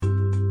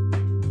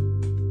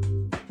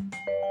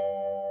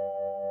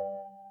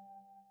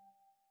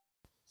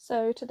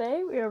So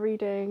today we are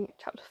reading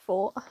chapter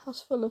 4, A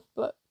House Full of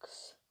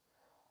Books.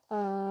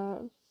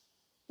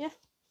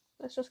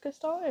 Let's just get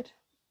started.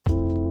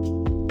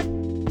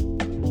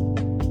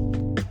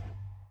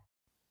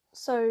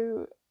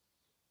 So,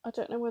 I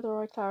don't know whether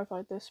I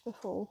clarified this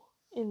before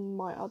in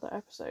my other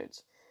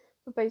episodes,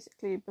 but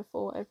basically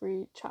before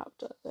every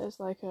chapter there's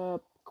like a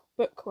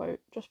book quote,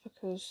 just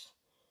because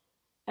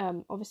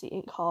obviously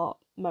Inkheart,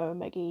 Mo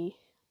and Meggie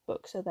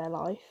books are their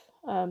life.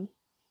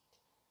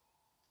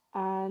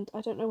 And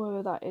I don't know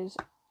whether that is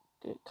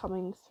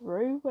coming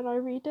through when I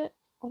read it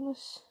on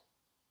this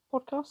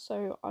podcast,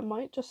 so I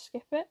might just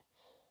skip it.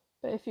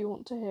 But if you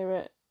want to hear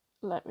it,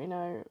 let me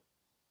know.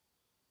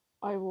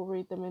 I will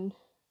read them in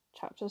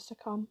chapters to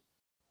come.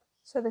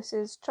 So this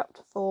is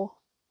chapter 4,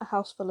 A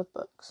House Full of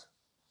Books.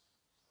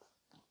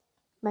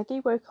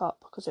 Meggie woke up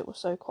because it was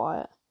so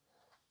quiet.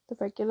 The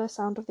regular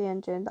sound of the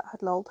engine that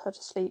had lulled her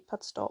to sleep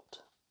had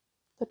stopped.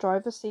 The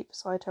driver's seat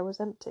beside her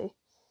was empty.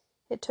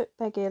 It took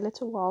Meggie a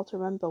little while to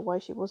remember why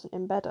she wasn't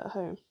in bed at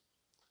home.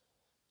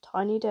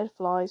 Tiny dead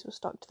flies were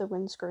stuck to the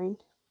windscreen,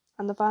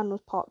 and the van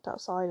was parked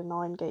outside an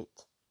iron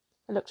gate.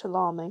 It looked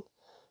alarming,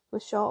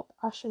 with sharp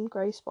ashen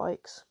grey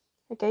spikes.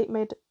 A gate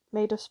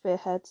made of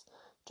spearheads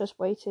just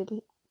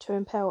waited to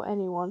impale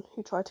anyone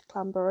who tried to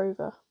clamber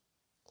over.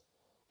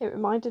 It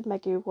reminded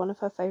Meggie of one of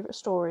her favourite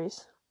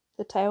stories,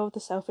 the tale of the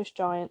selfish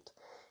giant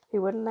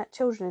who wouldn't let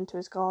children into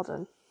his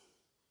garden.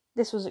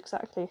 This was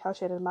exactly how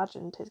she had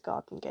imagined his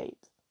garden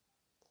gate.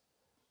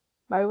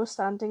 Mo was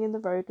standing in the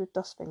road with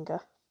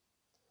Dustfinger.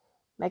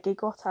 Meggie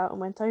got out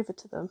and went over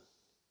to them.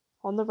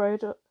 On the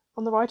right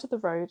of the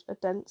road, a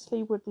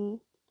densely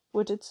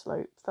wooded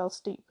slope fell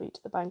steeply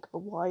to the bank of a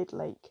wide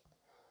lake.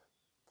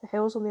 The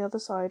hills on the other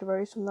side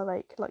rose from the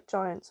lake like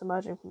giants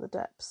emerging from the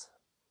depths.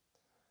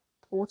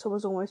 The water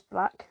was almost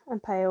black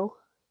and pale.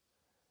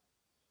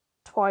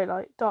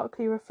 Twilight,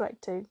 darkly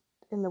reflected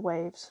in the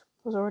waves,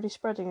 was already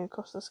spreading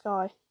across the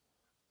sky.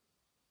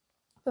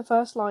 The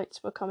first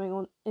lights were coming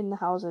on in the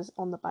houses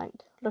on the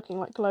bank, looking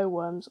like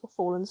glowworms or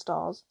fallen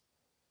stars.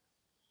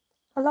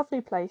 A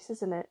lovely place,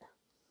 isn't it?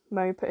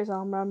 Mo put his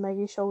arm round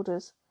Maggie's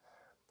shoulders.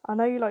 I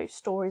know you like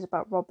stories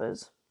about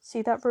robbers.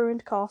 See that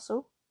ruined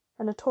castle?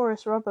 A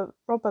notorious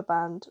robber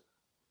band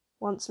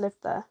once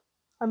lived there.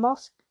 I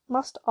must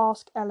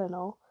ask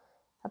Eleanor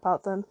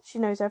about them. She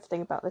knows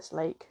everything about this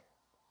lake.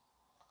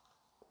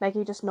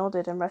 Meggie just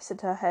nodded and rested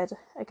her head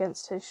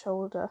against his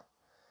shoulder.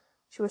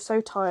 She was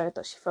so tired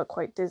that she felt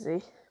quite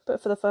dizzy,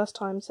 but for the first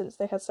time since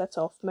they had set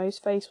off, Mo's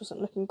face wasn't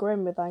looking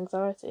grim with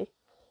anxiety.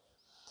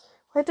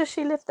 Where does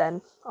she live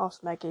then?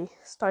 Asked Meggie,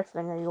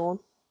 stifling a yawn.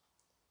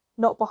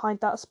 Not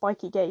behind that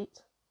spiky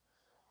gate.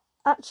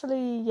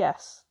 Actually,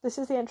 yes. This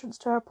is the entrance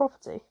to her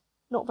property.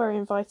 Not very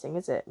inviting,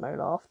 is it? Mo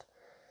laughed,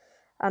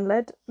 and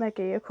led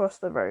Meggie across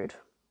the road.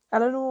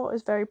 Eleanor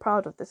is very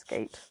proud of this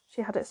gate.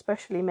 She had it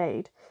specially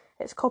made.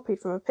 It's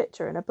copied from a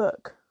picture in a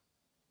book.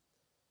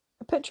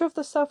 A picture of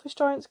the selfish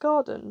giant's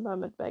garden,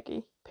 murmured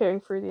Meggie, peering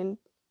through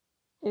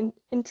the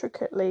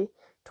intricately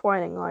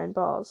twining iron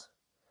bars.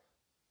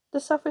 The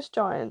selfish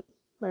giant?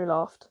 Mo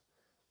laughed.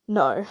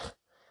 No,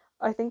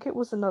 I think it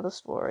was another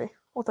story,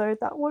 although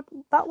that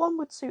one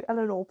would suit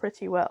Eleanor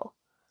pretty well.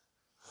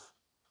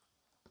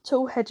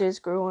 Tall hedges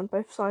grew on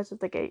both sides of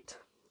the gate,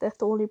 their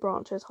thorny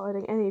branches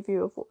hiding any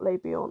view of what lay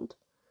beyond.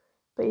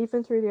 But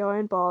even through the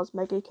iron bars,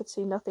 Meggie could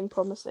see nothing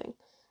promising,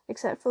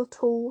 except for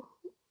tall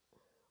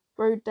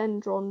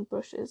rhododendron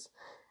bushes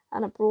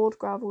and a broad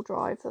gravel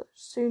drive that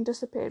soon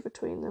disappeared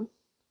between them.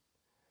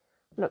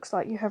 Looks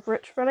like you have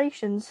rich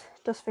relations,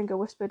 Dustfinger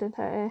whispered in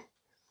her ear.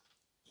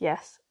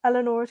 Yes,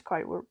 Eleanor is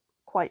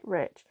quite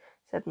rich,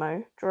 said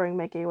Mo, drawing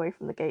Meggie away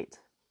from the gate.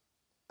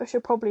 But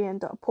she'll probably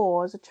end up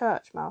poor as a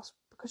church mouse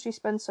because she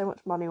spends so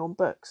much money on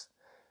books.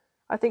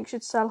 I think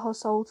she'd sell her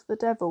soul to the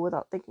devil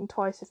without thinking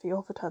twice if he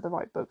offered her the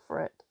right book for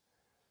it.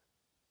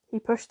 He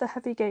pushed the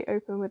heavy gate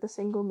open with a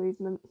single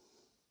movement.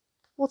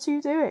 What are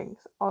you doing?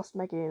 Asked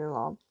Meggie in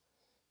alarm.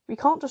 We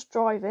can't just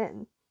drive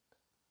in.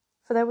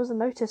 For there was a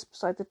notice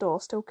beside the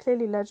door, still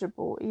clearly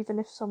legible, even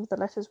if some of the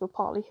letters were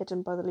partly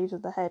hidden by the leaves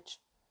of the hedge.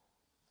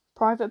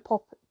 Private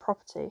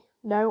property.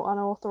 No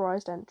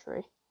unauthorised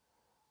entry.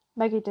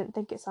 Meggie didn't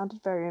think it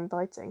sounded very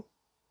inviting.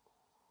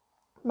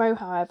 Mo,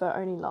 however,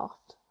 only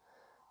laughed.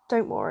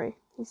 Don't worry,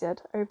 he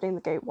said, opening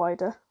the gate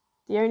wider.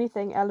 The only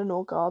thing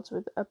Eleanor guards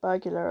with a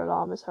burglar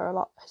alarm is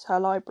her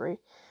library.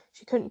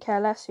 She couldn't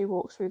care less who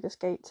walks through this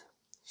gate.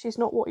 She's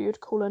not what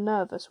you'd call a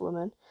nervous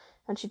woman,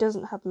 and she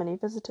doesn't have many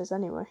visitors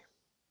anyway.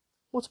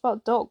 What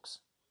about dogs?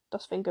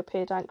 Dustfinger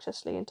peered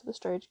anxiously into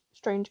the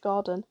strange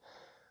garden.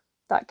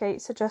 That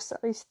gate suggests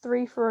at least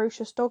 3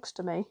 ferocious dogs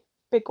to me.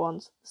 Big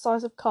ones, the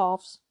size of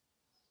calves.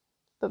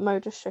 But Mo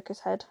just shook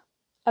his head.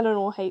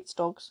 Eleanor hates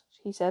dogs,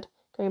 he said,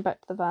 going back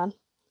to the van.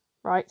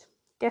 Right,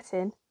 get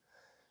in.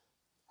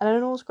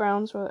 Eleanor's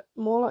grounds were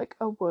more like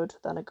a wood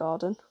than a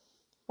garden.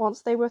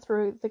 Once they were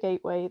through the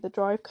gateway, the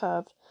drive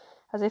curved,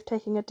 as if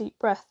taking a deep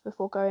breath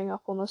before going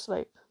up on the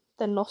slope,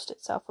 then lost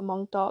itself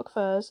among dark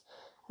firs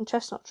and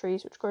chestnut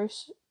trees which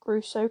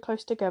grew so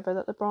close together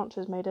that the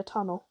branches made a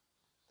tunnel.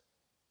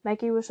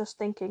 Maggie was just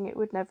thinking it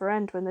would never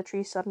end when the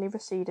trees suddenly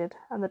receded,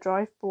 and the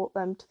drive brought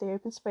them to the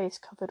open space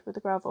covered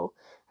with gravel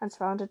and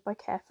surrounded by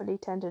carefully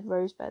tended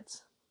rose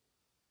beds.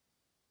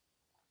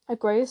 A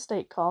grey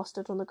estate car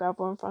stood on the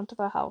gravel in front of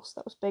her house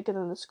that was bigger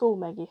than the school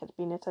Maggie had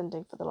been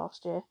attending for the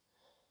last year.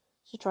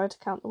 She tried to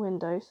count the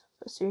windows,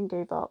 but soon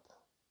gave up.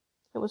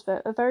 It was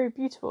a very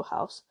beautiful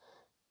house,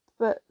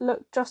 but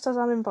looked just as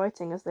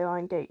uninviting as the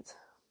iron gate.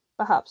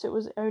 Perhaps it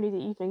was only the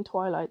evening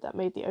twilight that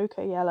made the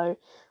ochre yellow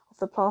of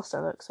the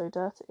plaster look so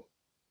dirty,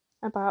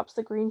 and perhaps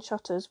the green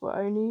shutters were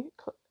only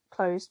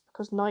closed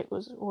because night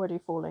was already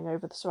falling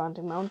over the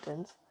surrounding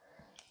mountains.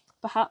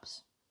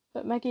 Perhaps,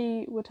 but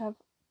Maggie would have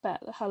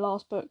bet that her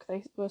last book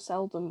they were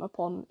seldom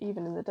upon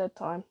even in the dead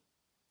time.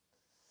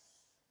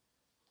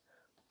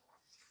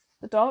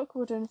 The dark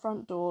wooden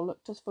front door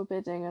looked as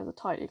forbidding as a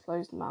tightly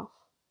closed mouth,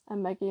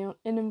 and Maggie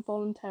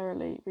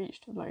involuntarily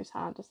reached for Mo's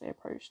hand as they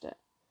approached it.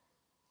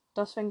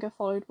 Dustfinger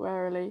followed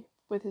warily,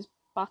 with his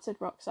battered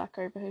rucksack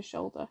over his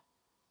shoulder.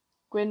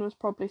 Gwyn was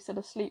probably still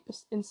asleep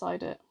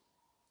inside it.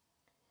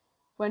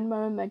 When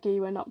Mo and Maggie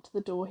went up to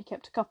the door, he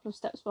kept a couple of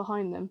steps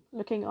behind them,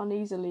 looking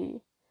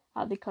uneasily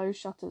at the closed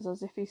shutters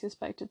as if he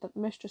suspected that the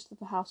mistress of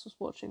the house was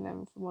watching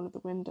them from one of the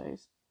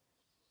windows.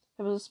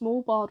 There was a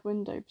small barred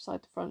window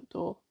beside the front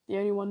door, the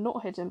only one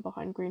not hidden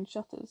behind green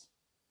shutters.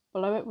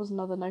 Below it was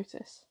another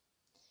notice.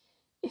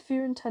 "If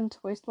you intend to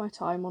waste my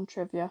time on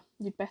trivia,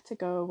 you'd better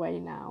go away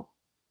now."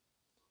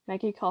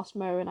 Maggie cast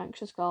Mo an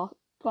anxious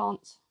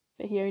glance,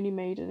 but he only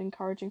made an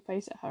encouraging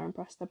face at her and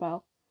pressed the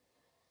bell.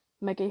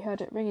 Maggie heard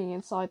it ringing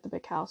inside the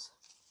big house,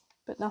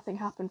 but nothing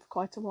happened for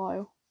quite a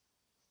while.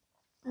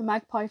 A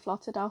magpie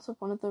fluttered out of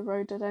one of the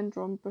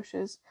rhododendron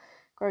bushes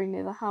growing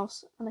near the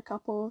house, and a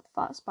couple of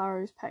fat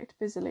sparrows pecked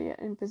busily at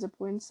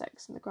invisible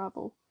insects in the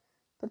gravel,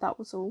 but that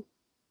was all.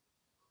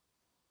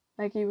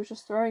 Maggie was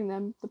just throwing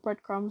them the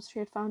breadcrumbs she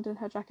had found in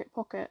her jacket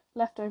pocket,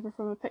 left over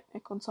from a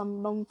picnic on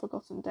some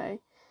long-forgotten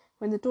day,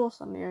 when the door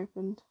suddenly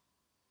opened.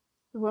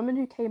 The woman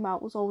who came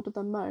out was older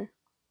than Mo,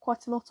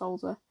 quite a lot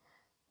older,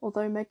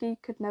 although Maggie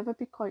could never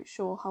be quite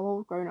sure how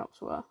old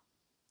grown-ups were.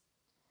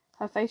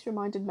 Her face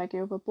reminded Maggie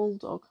of a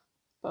bulldog,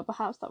 but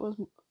perhaps that was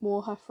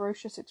more her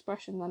ferocious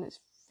expression than its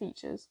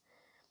features.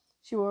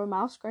 She wore a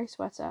mouse grey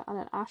sweater and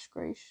an ash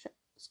grey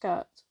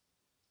skirt,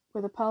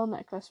 with a pearl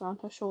necklace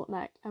round her short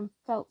neck and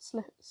felt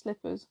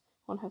slippers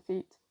on her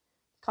feet,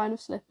 the kind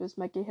of slippers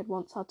Maggie had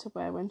once had to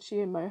wear when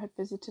she and Mo had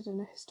visited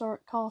an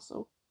historic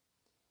castle.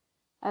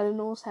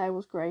 Eleanor's hair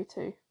was grey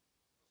too.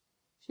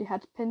 She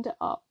had pinned it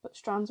up, but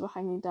strands were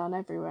hanging down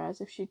everywhere as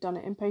if she'd done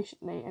it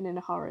impatiently and in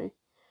a hurry.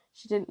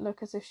 She didn't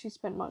look as if she'd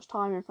spent much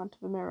time in front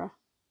of a mirror.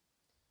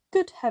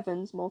 "Good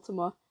heavens,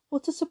 Mortimer,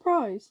 what a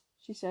surprise!"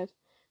 she said,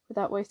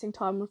 without wasting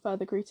time on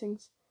further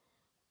greetings.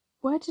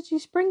 "Where did you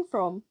spring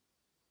from?"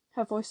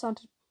 Her voice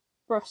sounded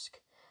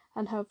brusque,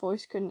 and her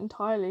voice couldn't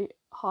entirely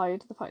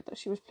hide the fact that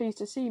she was pleased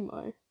to see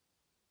Mo.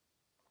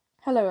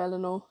 "Hello,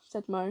 Eleanor,"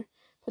 said Mo,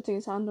 putting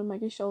his hand on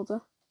Maggie's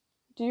shoulder.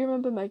 "Do you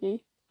remember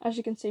Maggie? As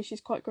you can see,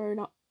 she's quite grown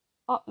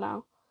up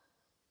now."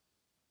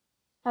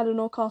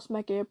 Eleanor cast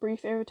Maggie a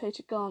brief,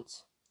 irritated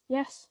glance.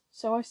 "Yes,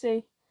 so I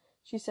see,"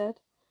 she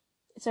said.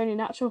 "It's only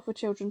natural for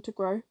children to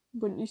grow,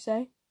 wouldn't you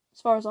say?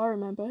 As far as I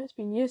remember, it's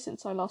been years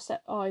since I last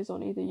set eyes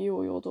on either you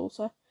or your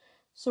daughter.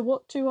 So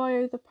what do I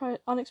owe the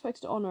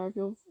unexpected honour of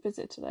your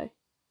visit today?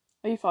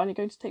 Are you finally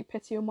going to take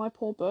pity on my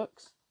poor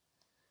books?"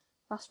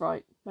 "That's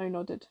right," Mo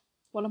nodded.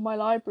 "One of my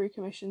library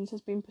commissions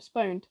has been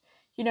postponed.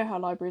 You know how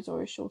libraries are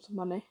always short of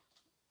money."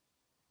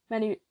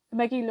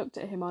 Maggie looked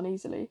at him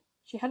uneasily.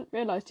 She hadn't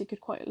realised he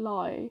could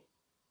lie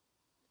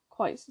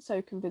quite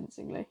so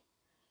convincingly.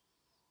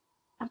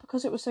 "And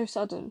because it was so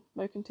sudden,"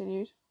 Mo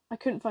continued, "I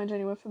couldn't find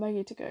anywhere for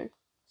Maggie to go,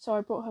 so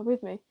I brought her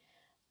with me.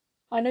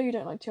 I know you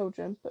don't like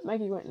children, but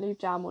Maggie won't leave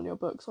jam on your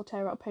books or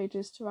tear out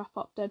pages to wrap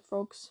up dead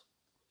frogs."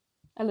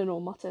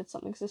 Eleanor muttered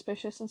something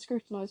suspicious and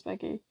scrutinised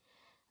Maggie,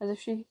 as if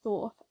she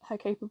thought her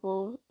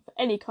capable of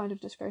any kind of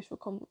disgraceful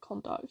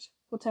conduct,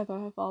 whatever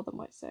her father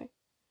might say.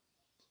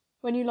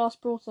 "When you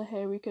last brought her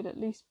here we could at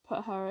least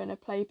put her in a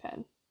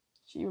playpen,"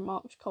 she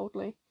remarked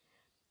coldly.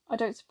 "I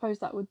don't suppose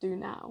that would do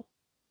now."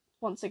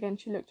 Once again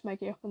she looked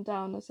Maggie up and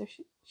down as if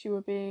she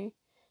were being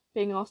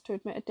asked to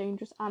admit a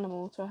dangerous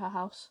animal to her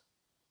house.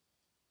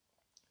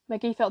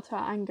 Maggie felt her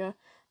anger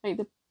make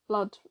the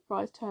blood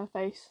rise to her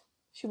face.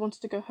 She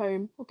wanted to go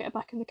home, or get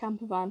back in the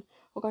camper van,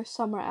 or go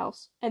somewhere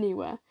else,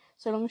 anywhere,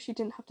 so long as she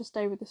didn't have to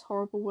stay with this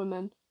horrible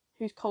woman,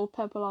 whose cold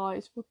purple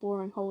eyes were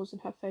boring holes in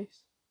her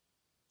face.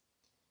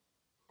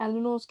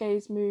 Eleanor's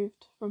gaze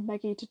moved from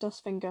Maggie to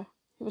Dustfinger,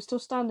 who was still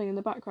standing in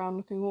the background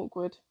looking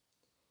awkward.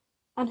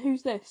 "And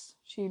who's this?"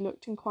 She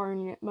looked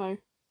inquiringly at Mo.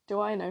 "Do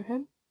I know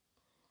him?"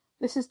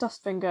 "This is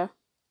Dustfinger.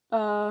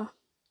 A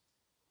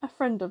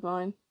friend of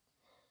mine."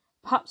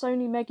 Perhaps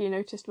only Maggie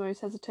noticed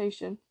Mo's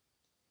hesitation.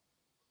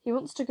 "He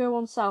wants to go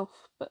on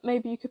south, but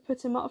maybe you could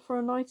put him up for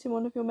a night in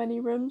one of your many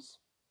rooms?"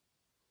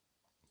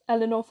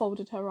 Eleanor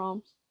folded her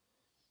arms.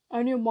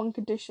 "Only on one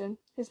condition.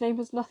 His name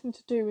has nothing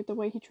to do with the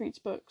way he treats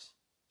books,"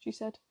 she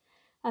said,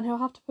 "and he'll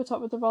have to put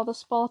up with a rather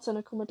Spartan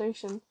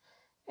accommodation,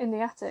 In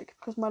the attic,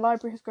 because my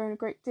library has grown a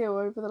great deal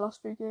over the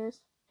last few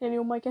years. Nearly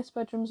all my guest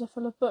bedrooms are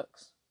full of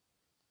books.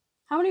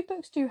 How many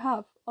books do you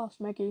have? Asked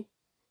Meggie.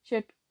 She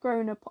had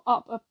grown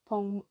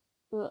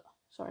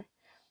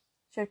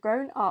She had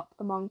grown up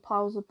among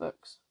piles of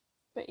books,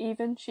 but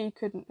even she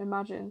couldn't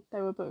imagine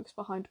there were books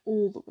behind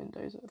all the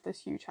windows of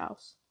this huge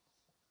house.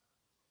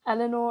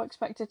 Eleanor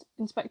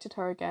inspected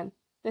her again,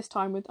 this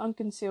time with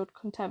unconcealed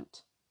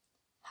contempt.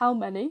 How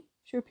many?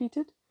 She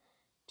repeated.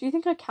 Do you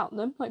think I count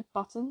them like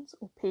buttons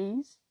or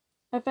peas?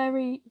 A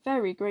very,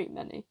 very great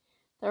many.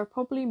 There are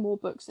probably more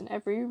books in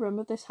every room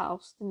of this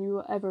house than you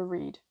will ever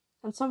read,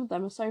 and some of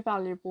them are so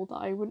valuable that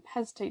I wouldn't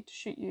hesitate to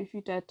shoot you if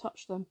you dared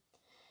touch them.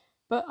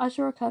 But as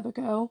you're a clever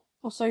girl,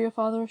 or so your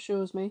father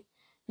assures me,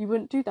 you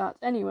wouldn't do that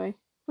anyway,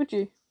 would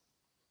you?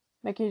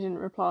 Meggie didn't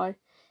reply.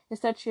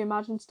 Instead, she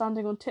imagined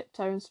standing on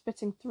tiptoe and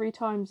spitting 3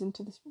 times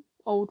into this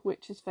old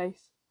witch's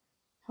face.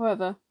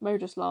 However, Mo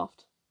just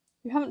laughed.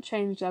 You haven't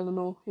changed,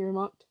 Eleanor, he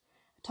remarked.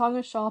 A tongue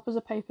as sharp as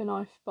a paper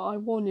knife, but I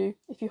warn you,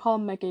 if you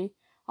harm Meggie,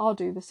 I'll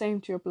do the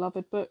same to your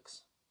beloved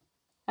books.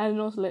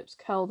 Eleanor's lips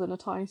curled in a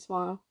tiny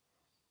smile.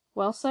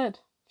 Well said,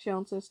 she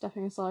answered,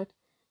 stepping aside.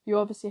 You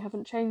obviously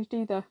haven't changed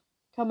either.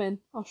 Come in,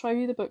 I'll show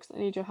you the books that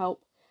need your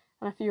help,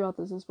 and a few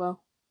others as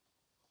well.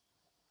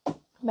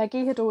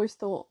 Meggie had always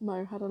thought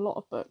Mo had a lot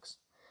of books.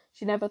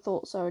 She never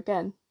thought so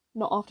again,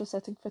 not after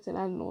setting foot in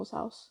Eleanor's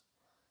house.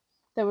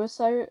 There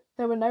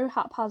were no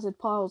haphazard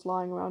piles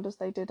lying around as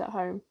they did at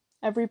home.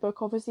 Every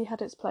book obviously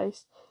had its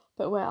place,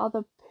 but where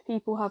other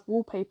people have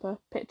wallpaper,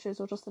 pictures,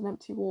 or just an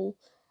empty wall,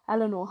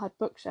 Eleanor had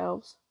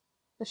bookshelves.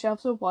 The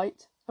shelves were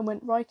white, and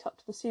went right up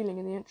to the ceiling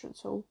in the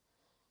entrance hall,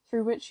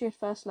 through which she had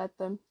first led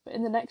them, but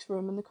in the next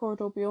room and the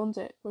corridor beyond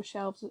it were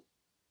shelves.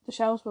 The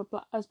shelves were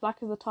as black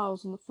as the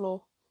tiles on the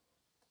floor.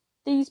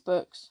 These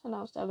books,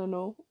 announced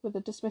Eleanor, with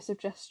a dismissive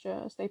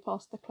gesture as they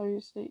passed the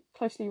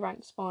closely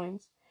ranked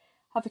spines,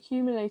 have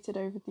accumulated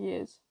over the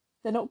years.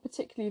 They're not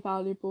particularly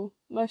valuable,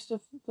 most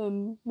of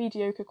them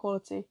mediocre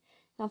quality,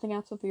 nothing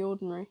out of the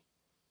ordinary.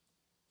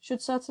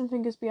 Should certain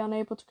fingers be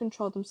unable to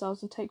control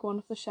themselves and take one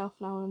off the shelf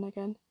now and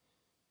again,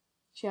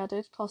 she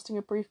added, casting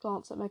a brief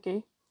glance at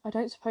Meggie, I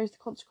don't suppose the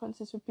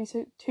consequences would be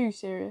too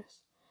serious.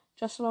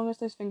 Just so long as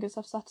those fingers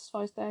have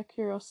satisfied their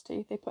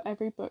curiosity, they put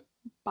every book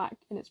back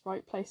in its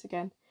right place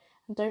again,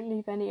 and don't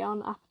leave any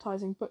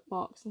unappetising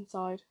bookmarks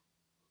inside.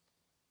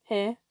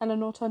 Here,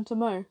 Eleanor turned to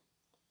Mo.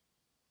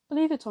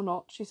 Believe it or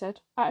not, she said,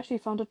 I actually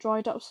found a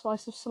dried-up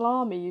slice of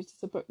salami used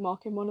as a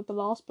bookmark in one of the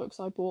last books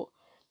I bought,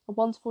 a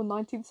wonderful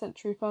 19th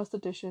century first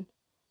edition.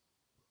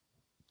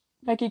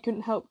 Meggie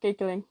couldn't help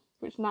giggling,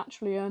 which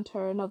naturally earned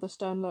her another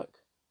stern look.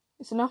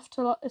 It's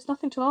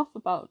nothing to laugh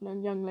about,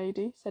 young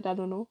lady, said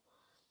Eleanor.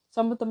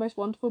 Some of the most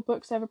wonderful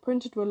books ever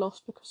printed were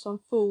lost because some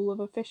fool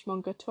of a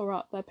fishmonger tore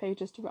out their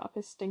pages to wrap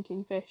his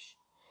stinking fish.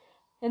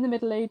 In the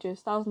Middle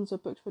Ages, thousands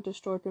of books were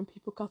destroyed when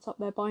people cut up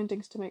their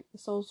bindings to make the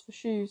soles for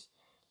shoes,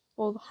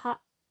 or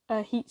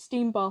heat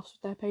steam baths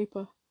with their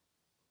paper.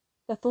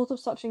 The thought of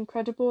such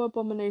incredible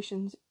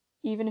abominations,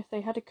 even if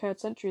they had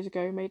occurred centuries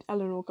ago, made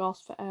Eleanor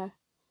gasp for air.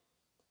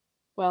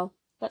 Well,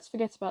 let's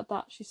forget about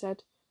that, she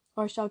said,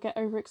 or I shall get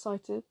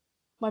overexcited.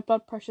 My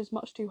blood pressure's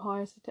much too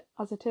high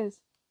as it is.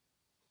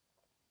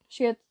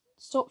 She had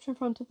stopped in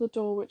front of the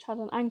door, which had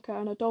an anchor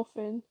and a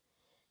dolphin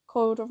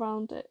coiled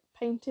around it,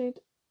 painted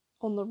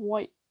on the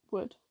white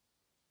wood.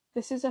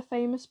 This is a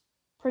famous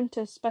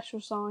printer's special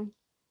sign,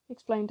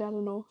 explained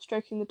Eleanor,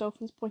 stroking the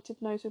dolphin's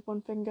pointed nose with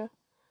one finger.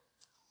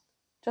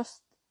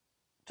 Just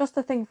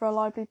the thing for a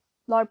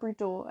library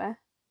door, eh?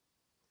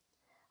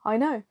 I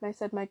know,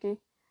 said Meggie.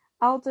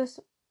 Aldus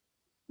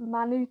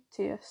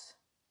Manutius.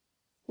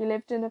 He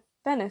lived in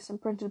Venice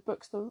and printed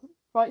books the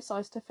right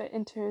size to fit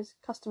into his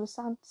customers'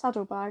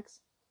 saddlebags.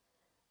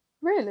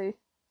 Really?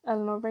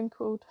 Eleanor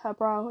wrinkled her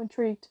brow,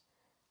 intrigued.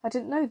 I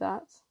didn't know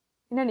that.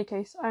 In any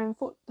case, I am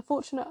the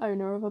fortunate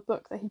owner of a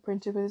book that he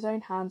printed with his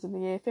own hands in the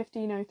year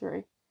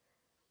 1503.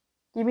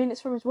 You mean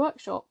it's from his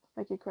workshop?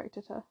 Meggie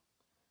corrected her.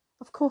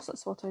 Of course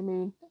that's what I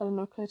mean.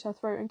 Eleanor cleared her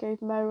throat and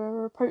gave Mo a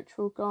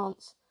reproachful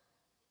glance,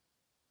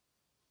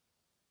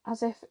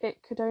 as if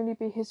it could only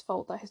be his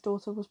fault that his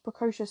daughter was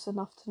precocious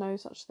enough to know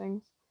such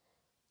things.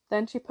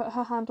 Then she put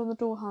her hand on the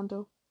door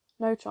handle.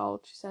 No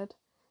child, she said,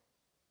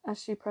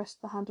 as she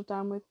pressed the handle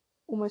down with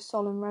almost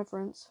solemn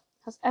reverence,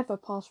 has ever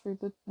passed through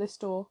this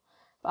door,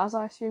 but as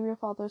I assume your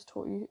father has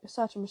taught you a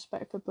certain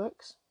respect for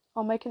books,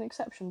 I'll make an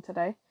exception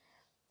today.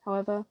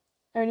 However,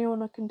 only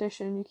on a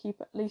condition you keep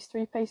at least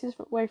 3 paces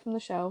away from the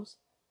shelves.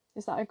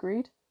 Is that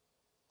agreed?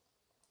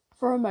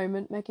 For a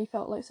moment, Meggie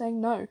felt like saying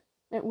no.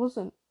 It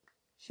wasn't.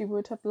 She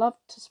would have loved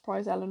to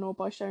surprise Eleanor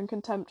by showing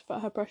contempt for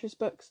her precious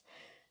books,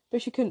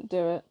 but she couldn't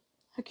do it.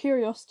 Her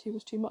curiosity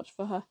was too much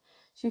for her.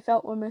 She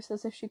felt almost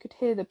as if she could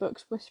hear the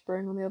books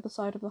whispering on the other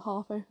side of the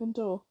half-open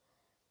door.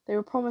 They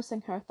were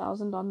promising her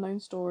 1,000 unknown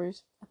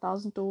stories,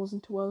 1,000 doors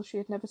into worlds she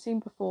had never seen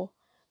before.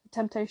 The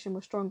temptation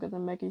was stronger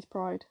than Meggie's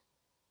pride.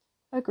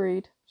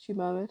 Agreed, she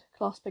murmured,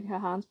 clasping her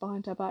hands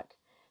behind her back.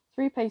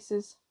 3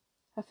 paces.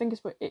 Her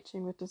fingers were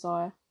itching with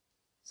desire.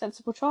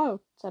 Sensible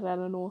child, said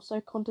Eleanor, so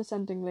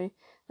condescendingly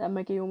that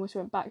Maggie almost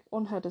went back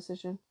on her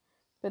decision.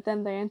 But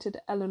then they entered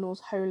Eleanor's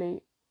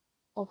holy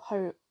of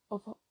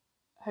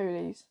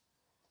holies.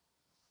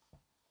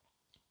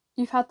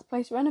 You've had the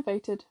place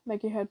renovated,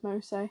 Maggie heard Mo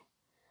say.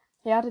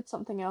 He added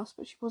something else,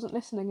 but she wasn't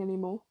listening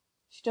anymore.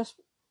 She just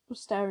was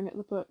staring at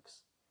the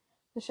books.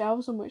 The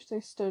shelves on which they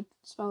stood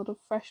smelled of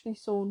freshly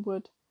sawn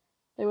wood.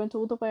 They went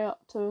all the way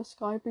up to a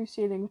sky-blue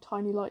ceiling with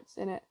tiny lights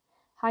in it,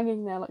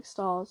 hanging there like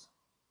stars.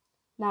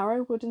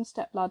 Narrow wooden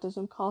step-ladders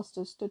and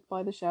casters stood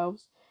by the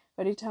shelves,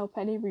 ready to help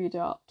any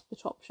reader up to the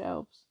top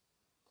shelves.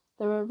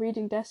 There were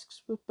reading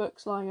desks with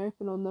books lying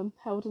open on them,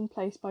 held in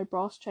place by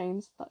brass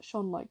chains that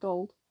shone like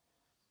gold.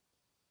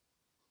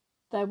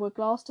 There were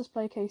glass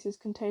display cases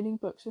containing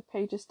books with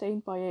pages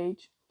stained by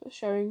age, but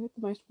showing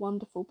the most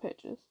wonderful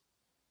pictures.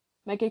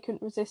 Maggie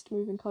couldn't resist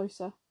moving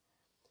closer.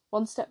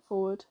 One step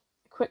forward,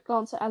 a quick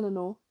glance at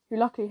Eleanor, who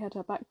luckily had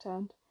her back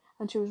turned,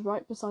 and she was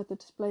right beside the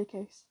display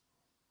case.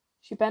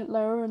 She bent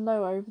lower and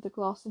lower over the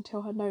glass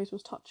until her nose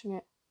was touching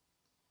it.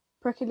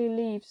 Prickly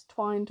leaves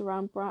twined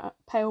around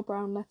pale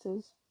brown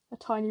letters. A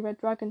tiny red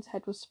dragon's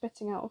head was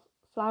spitting out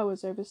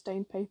flowers over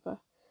stained paper.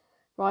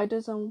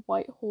 Riders on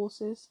white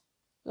horses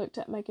looked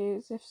at Maggie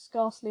as if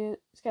scarcely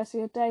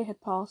a day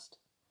had passed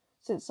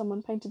since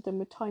someone painted them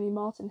with tiny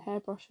marten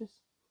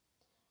hairbrushes.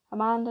 A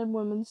man and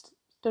woman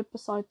stood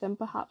beside them,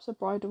 perhaps a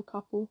bridal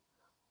couple.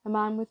 A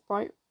man with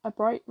a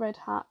bright red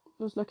hat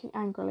was looking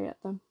angrily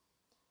at them.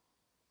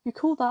 You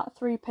call that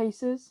 3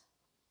 paces?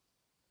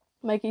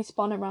 Maggie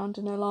spun around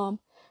in alarm,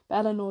 but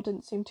Eleanor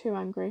didn't seem too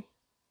angry.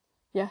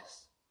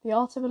 Yes, the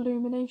art of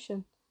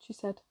illumination, she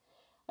said.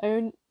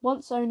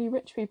 Once only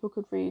rich people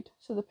could read,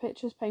 so the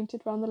pictures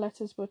painted round the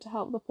letters were to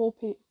help the poor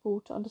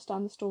people to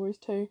understand the stories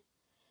too.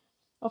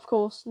 Of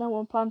course, no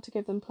one planned to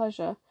give them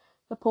pleasure.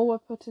 The poor were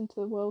put into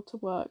the world to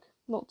work,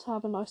 not to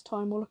have a nice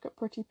time or look at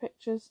pretty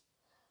pictures.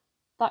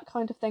 That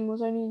kind of thing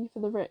was only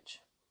for the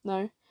rich.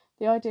 No,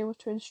 the idea was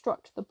to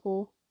instruct the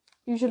poor.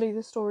 Usually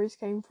the stories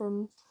came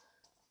from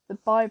the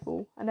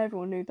Bible, and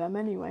everyone knew them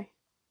anyway.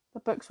 The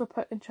books were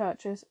put in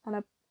churches,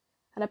 and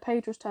a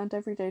page was turned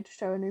every day to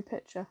show a new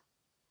picture.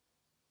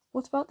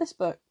 What about this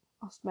book?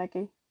 Asked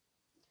Maggie.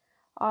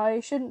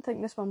 I shouldn't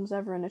think this one was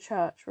ever in a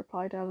church,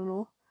 replied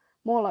Eleanor.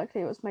 More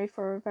likely it was made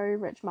for a very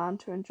rich man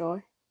to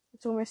enjoy.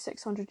 It's almost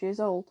 600 years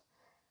old.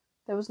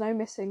 There was no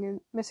missing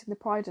the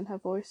pride in her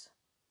voice.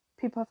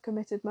 People have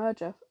committed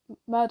murder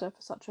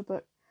for such a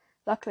book.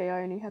 Luckily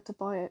I only had to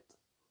buy it.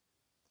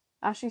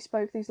 As she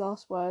spoke these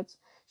last words,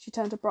 she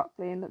turned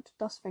abruptly and looked at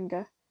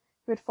Dustfinger,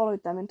 who had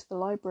followed them into the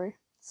library,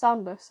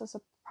 soundless as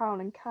a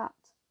prowling cat.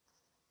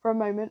 For a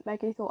moment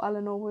Maggie thought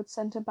Eleanor would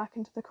send him back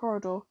into the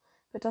corridor,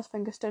 but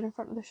Dustfinger stood in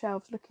front of the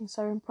shelves looking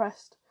so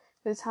impressed,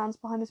 with his hands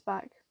behind his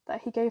back,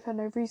 that he gave her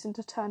no reason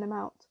to turn him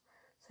out,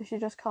 so she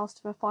just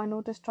cast him a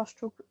final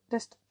distrustful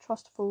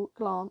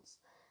glance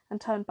and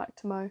turned back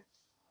to Mo.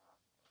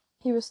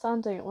 He was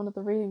standing at one of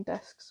the reading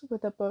desks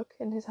with a book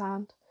in his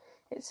hand,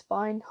 its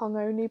spine hung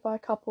only by a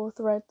couple of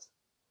threads.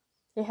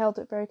 He held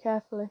it very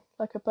carefully,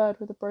 like a bird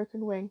with a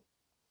broken wing.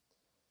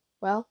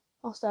 Well,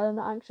 asked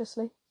Eleanor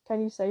anxiously,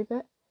 can you save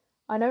it?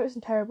 I know it's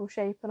in terrible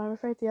shape, and I'm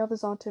afraid the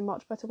others aren't in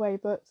much better way,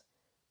 but...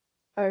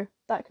 Oh,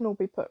 that can all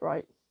be put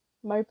right.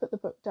 Mo put the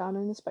book down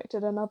and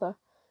inspected another,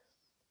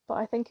 but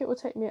I think it will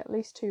take me at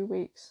least 2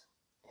 weeks,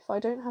 if I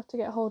don't have to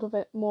get hold of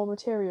more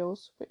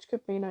materials, which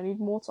could mean I need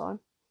more time.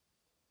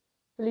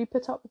 Will you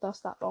put up with us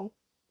that long?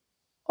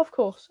 Of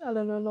course,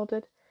 Eleanor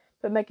nodded,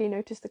 but Maggie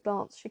noticed the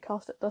glance she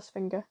cast at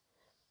Dustfinger.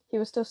 He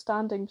was still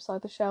standing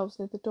beside the shelves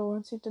near the door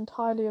and seemed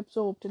entirely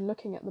absorbed in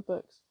looking at the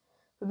books,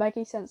 but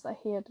Maggie sensed that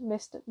he had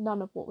missed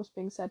none of what was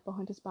being said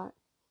behind his back.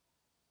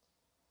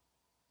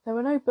 There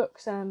were no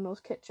books in Eleanor's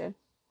kitchen,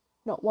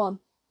 not one,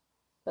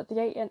 but they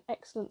ate an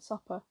excellent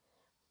supper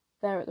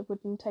there at the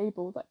wooden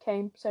table that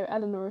came, so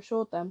Eleanor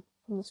assured them,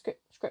 from the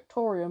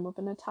scriptorium of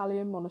an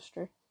Italian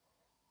monastery.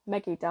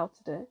 Maggie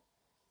doubted it.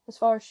 As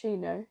far as she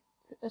knew,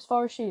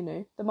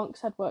 the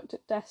monks had worked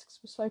at desks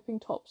with sloping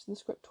tops in the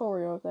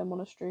scriptoria of their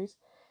monasteries,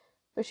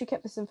 but she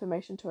kept this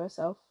information to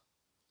herself.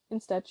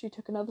 Instead, she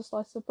took another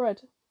slice of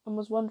bread, and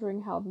was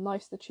wondering how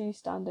nice the cheese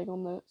standing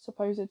on the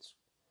supposed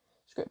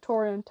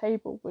scriptorium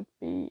table would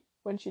be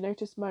when she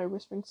noticed Mo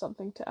whispering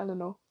something to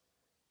Eleanor.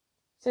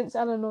 Since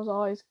Eleanor's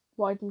eyes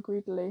widened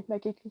greedily,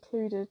 Maggie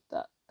concluded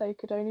that they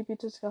could only be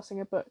discussing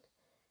a book,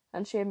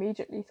 and she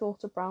immediately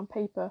thought of brown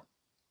paper,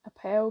 a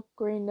pale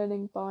green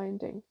linen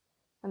binding,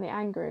 and the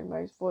anger in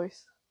Mo's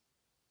voice.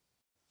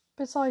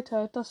 Beside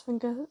her,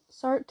 Dustfinger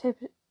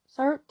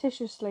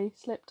surreptitiously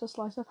slipped a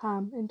slice of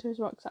ham into his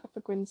rucksack for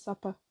Gwyn's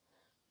supper.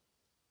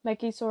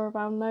 Maggie saw a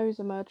round nose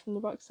emerge from the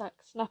rucksack,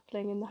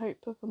 snapping in the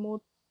hope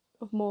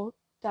of more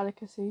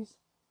delicacies.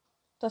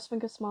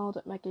 Dustfinger smiled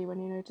at Maggie when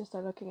he noticed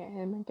her looking at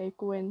him and gave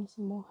Gwyn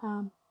some more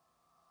ham.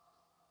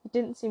 He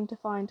didn't seem to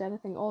find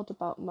anything odd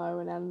about Mo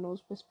and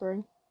Eleanor's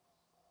whispering,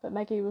 but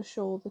Maggie was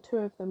sure the two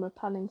of them were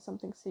planning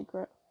something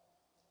secret.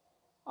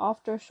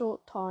 After a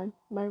short time,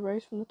 Mo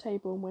rose from the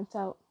table and went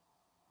out.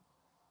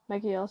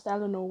 Maggie asked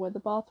Eleanor where the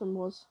bathroom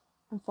was,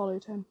 and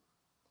followed him.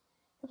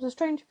 It was a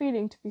strange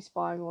feeling to be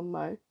spying on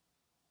Mo.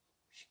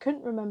 She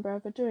couldn't remember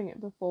ever doing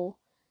it before,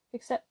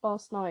 except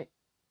last night,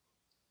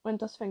 when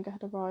Dustfinger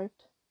had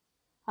arrived,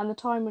 and the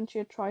time when she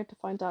had tried to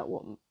find out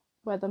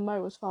whether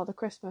Mo was Father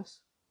Christmas.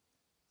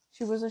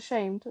 She was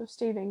ashamed of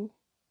stealing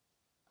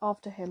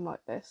after him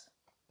like this,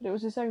 but it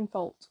was his own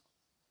fault.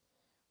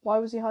 Why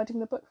was he hiding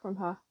the book from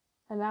her?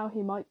 And now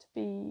he might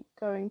be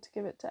going to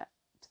give it to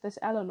this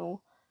Eleanor,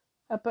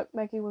 a book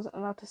Meggie wasn't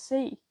allowed to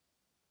see.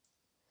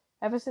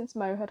 Ever since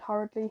Mo had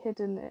hurriedly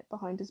hidden it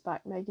behind his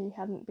back, Meggie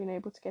hadn't been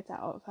able to get it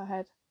out of her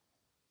head.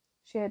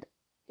 She had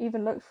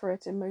even looked for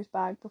it in Mo's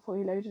bag before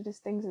he loaded his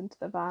things into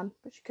the van,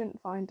 but she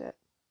couldn't find it.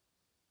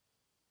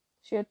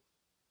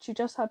 She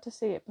just had to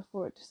see it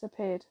before it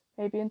disappeared,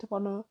 maybe into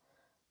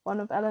one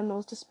of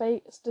Eleanor's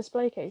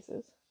display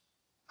cases.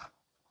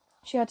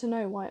 She had to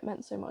know why it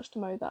meant so much to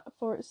Mo that,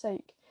 for its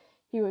sake,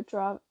 he would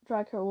drag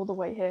her all the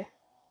way here.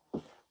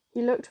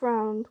 He looked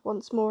round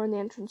once more in the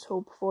entrance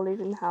hall before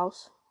leaving the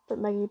house, but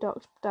Meggie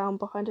ducked down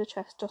behind a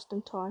chest just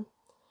in time.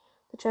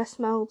 The chest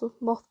smelled of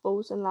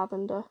mothballs and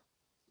lavender.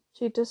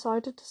 She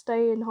decided to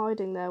stay in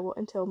hiding there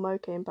until Mo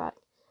came back.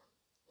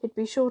 He'd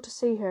be sure to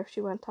see her if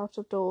she went out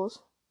of doors.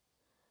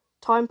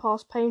 Time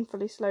passed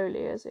painfully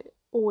slowly, as it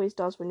always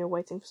does when you're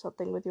waiting for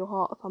something with your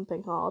heart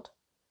thumping hard.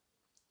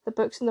 The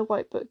books in the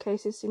white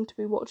bookcases seemed to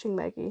be watching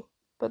Meggie,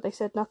 but they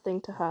said nothing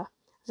to her,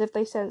 as if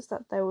they sensed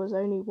that there was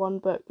only one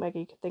book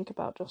Meggie could think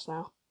about just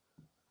now.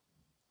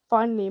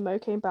 Finally, Mo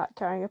came back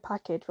carrying a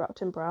package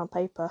wrapped in brown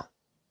paper.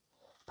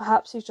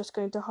 Perhaps he's just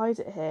going to hide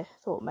it here,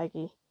 thought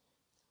Meggie.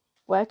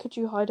 Where could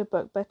you hide a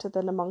book better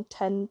than among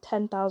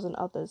 10,000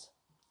 others?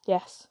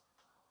 Yes,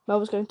 Mo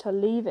was going to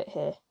leave it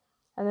here,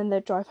 and then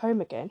they'd drive home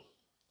again.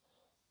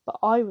 But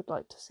I would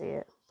like to see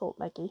it, thought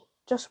Meggie,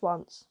 just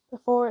once,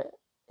 before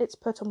it's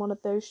put on one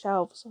of those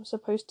shelves I'm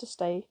supposed to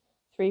stay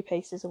 3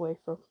 paces away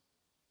from.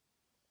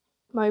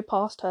 Mo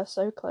passed her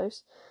so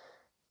close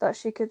that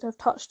she could have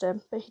touched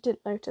him, but he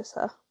didn't notice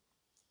her.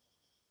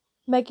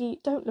 Meggie,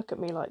 don't look at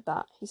me like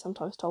that, he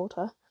sometimes told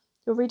her.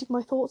 You're reading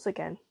my thoughts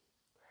again.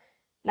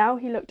 Now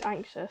he looked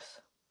anxious,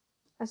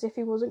 as if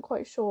he wasn't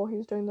quite sure he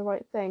was doing the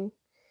right thing.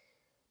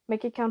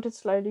 Meggie counted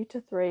slowly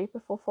to 3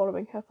 before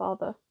following her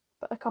father,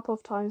 but a couple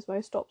of times Mo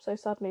stopped so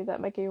suddenly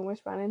that Meggie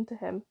almost ran into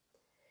him.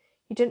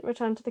 He didn't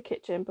return to the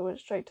kitchen, but went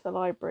straight to the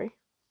library.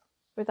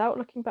 Without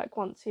looking back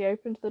once, he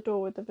opened the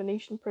door with the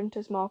Venetian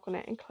printer's mark on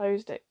it and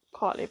closed it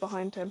quietly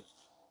behind him.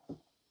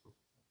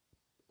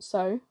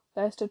 So,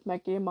 there stood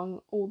Meggie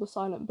among all the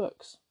silent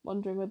books,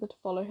 wondering whether to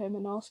follow him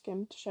and ask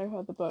him to show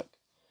her the book.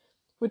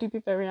 Would he be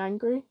very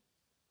angry?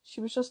 She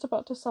was just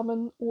about to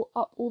summon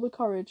up all the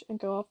courage and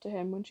go after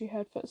him when she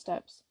heard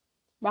footsteps.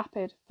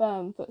 Rapid,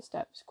 firm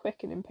footsteps,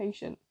 quick and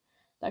impatient.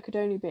 That could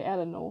only be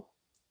Eleanor.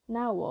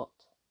 Now what?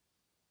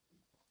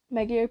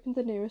 Meggie opened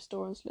the nearest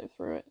door and slipped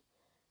through it.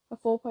 A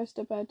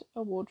 4-poster bed,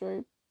 a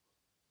wardrobe,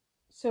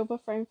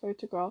 silver-framed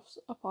photographs,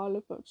 a pile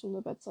of books on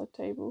the bedside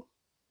table.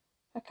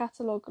 A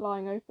catalogue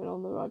lying open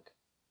on the rug,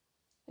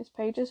 its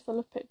pages full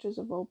of pictures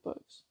of old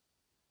books.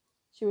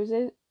 She was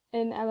in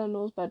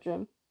Eleanor's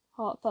bedroom.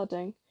 Heart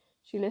thudding,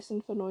 she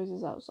listened for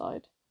noises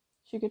outside.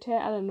 She could hear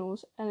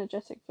Eleanor's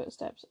energetic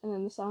footsteps and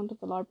then the sound of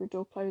the library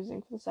door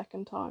closing for the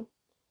second time.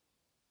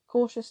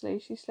 Cautiously,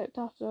 she slipped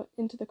out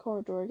into the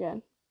corridor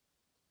again.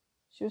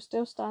 She was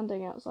still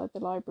standing outside the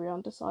library,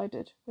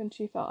 undecided, when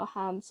she felt a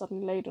hand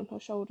suddenly laid on her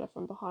shoulder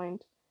from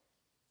behind.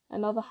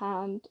 Another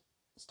hand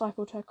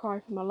stifled her cry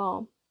from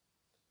alarm.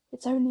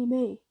 "It's only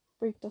me,"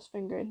 breathed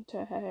Dustfinger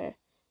into her ear.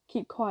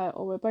 "Keep quiet,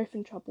 or we're both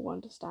in trouble,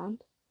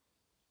 understand?"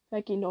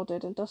 Meggie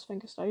nodded, and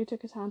Dustfinger slowly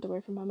took his hand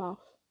away from her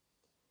mouth.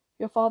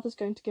 "Your father's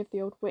going to give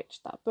the old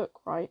witch that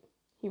book, right?"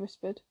 he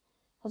whispered.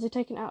 "Has he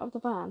taken it out of the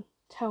van?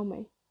 Tell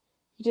me.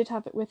 He did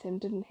have it with him,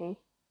 didn't he?"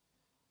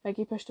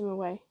 Meggie pushed him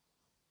away.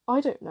 "I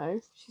don't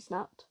know," she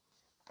snapped.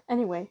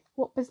 "Anyway,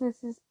 what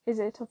business is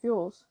it of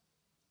yours?"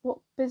 "What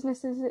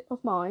business is it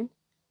of mine?"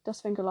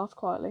 Dustfinger laughed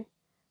quietly.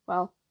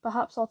 "Well,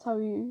 perhaps I'll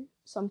tell you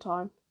some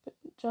time, but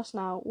just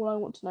now all I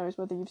want to know is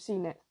whether you've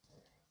seen it."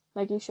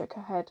 Meggie shook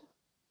her head.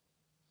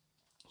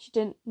 She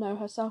didn't know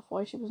herself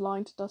why she was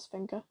lying to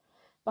Dustfinger,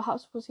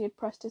 perhaps because he had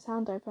pressed his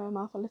hand over her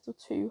mouth a little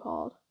too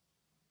hard.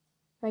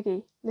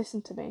 "Meggie,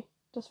 listen to me."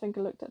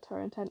 Dustfinger looked at her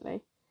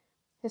intently.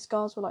 His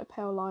scars were like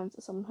pale lines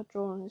that someone had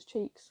drawn on his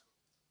cheeks.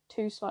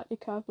 2 slightly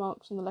curved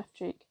marks on the left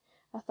cheek,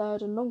 a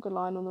third and longer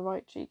line on the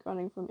right cheek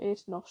running from ear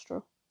to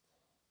nostril.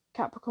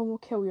 "Capricorn will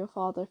kill your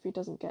father if he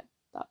doesn't get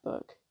that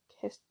book,"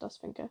 hissed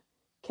Dustfinger.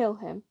 "Kill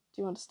him,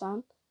 do you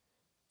understand?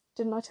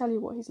 Didn't I tell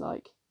you what he's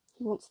like?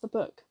 He wants the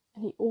book,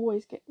 and he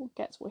always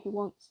gets what he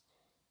wants.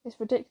 It's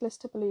ridiculous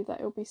to believe that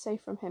it will be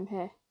safe from him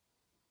here."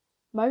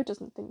 "Mo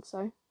doesn't think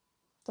so."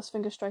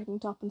 Dustfinger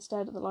straightened up and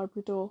stared at the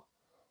library door.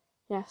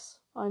 "Yes,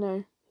 I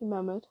know," he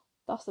murmured.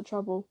 "That's the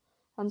trouble.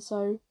 And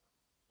so,"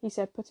 he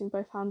said, putting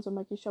both hands on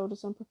Maggie's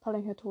shoulders and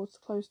propelling her towards the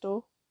closed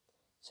door,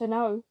 "so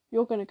now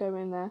you're going to go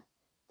in there,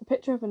 the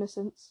picture of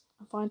innocence,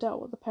 and find out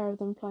what the pair of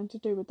them are planning to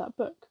do with that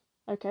book,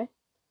 okay?"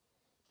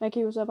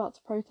 Meggie was about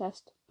to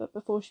protest, but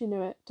before she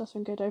knew it,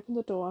 Dustfinger had opened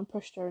the door and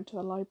pushed her into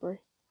the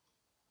library.